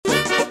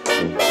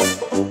Hey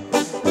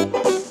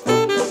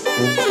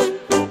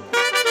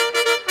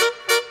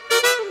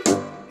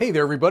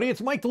there everybody, it's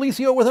Mike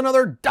Delisio with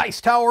another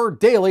Dice Tower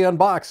Daily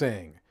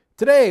Unboxing.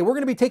 Today we're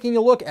going to be taking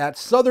a look at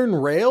Southern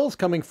Rails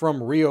coming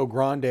from Rio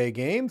Grande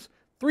Games.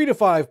 3 to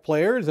 5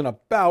 players in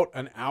about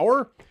an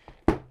hour.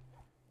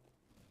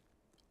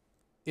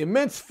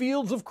 Immense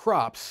fields of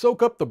crops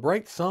soak up the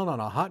bright sun on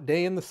a hot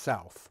day in the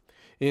south.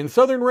 In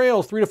Southern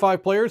Rails, 3 to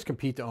 5 players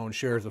compete to own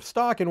shares of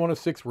stock in one of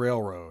 6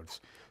 railroads.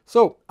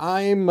 So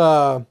I'm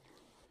going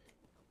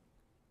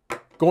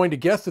to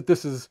guess that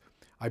this is,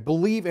 I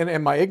believe,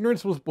 and my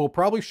ignorance will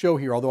probably show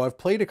here, although I've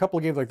played a couple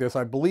of games like this,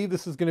 I believe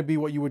this is going to be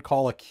what you would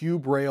call a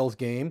cube rails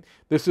game.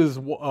 This is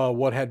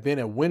what had been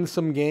a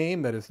winsome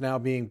game that is now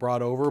being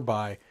brought over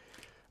by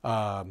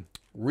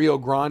Rio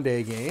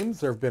Grande Games.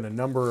 There have been a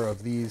number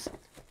of these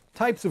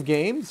types of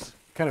games,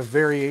 kind of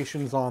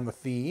variations on the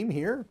theme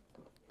here.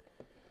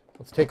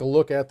 Let's take a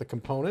look at the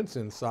components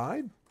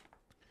inside.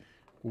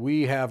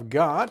 We have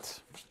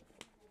got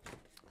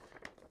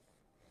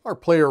our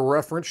player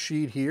reference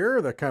sheet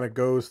here that kind of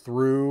goes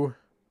through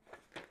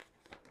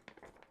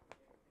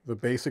the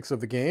basics of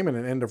the game and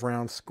an end of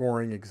round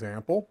scoring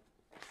example.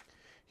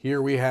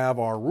 Here we have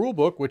our rule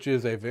book, which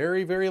is a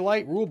very, very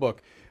light rule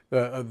book.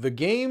 The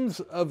games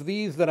of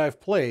these that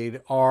I've played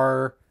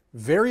are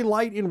very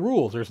light in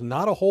rules. There's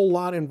not a whole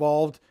lot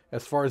involved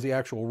as far as the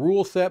actual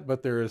rule set,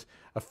 but there is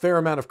a fair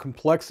amount of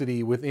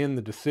complexity within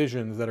the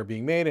decisions that are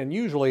being made, and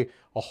usually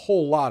a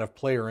whole lot of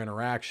player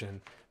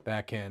interaction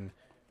that can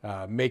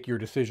make your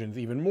decisions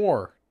even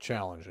more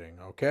challenging,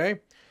 okay?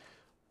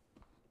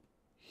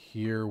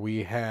 Here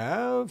we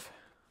have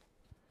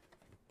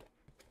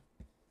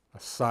a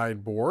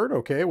sideboard,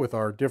 okay, with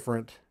our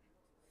different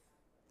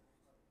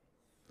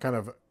kind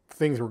of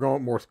things we're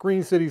going, more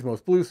green cities,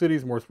 most blue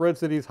cities, most red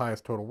cities,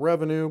 highest total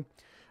revenue,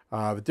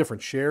 the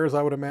different shares,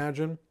 I would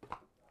imagine.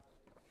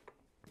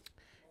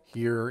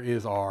 Here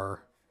is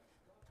our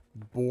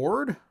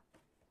board.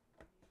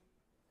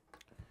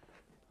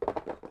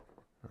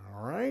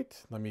 All right,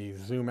 let me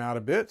zoom out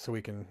a bit so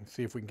we can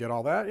see if we can get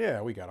all that.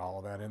 Yeah, we got all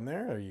of that in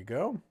there. There you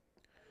go.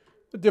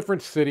 The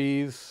different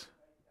cities.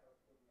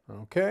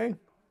 Okay.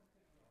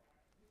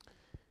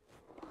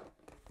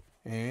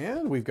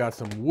 And we've got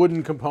some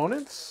wooden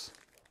components.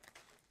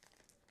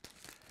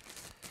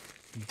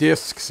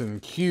 Discs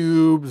and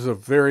cubes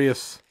of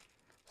various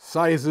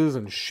sizes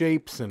and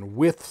shapes and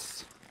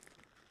widths.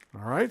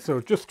 All right, so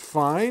just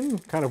fine.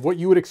 Kind of what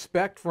you would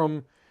expect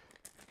from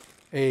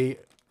a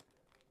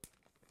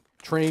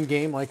train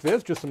game like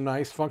this, just some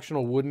nice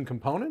functional wooden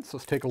components.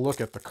 Let's take a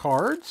look at the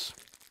cards,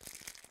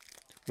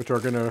 which are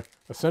going to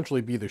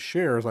essentially be the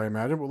shares, I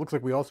imagine, but it looks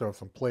like we also have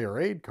some player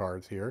aid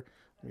cards here.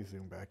 Let me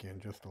zoom back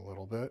in just a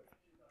little bit.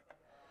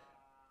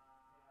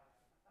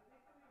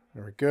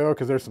 There we go,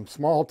 because there's some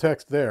small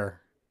text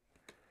there.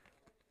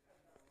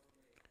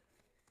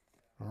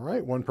 All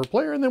right, 1 per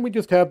player, and then we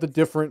just have the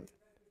different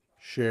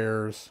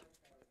shares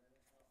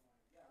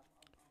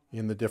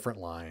in the different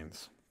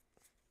lines.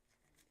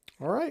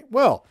 All right,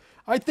 well,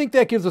 I think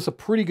that gives us a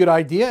pretty good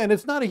idea, and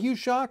it's not a huge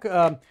shock.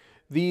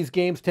 These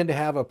games tend to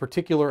have a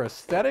particular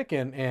aesthetic,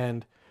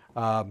 and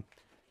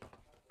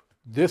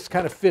this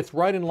kind of fits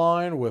right in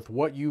line with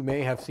what you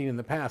may have seen in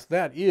the past.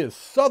 That is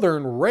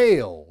Southern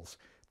Rails.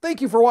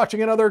 Thank you for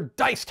watching another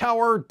Dice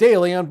Tower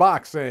Daily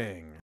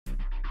Unboxing.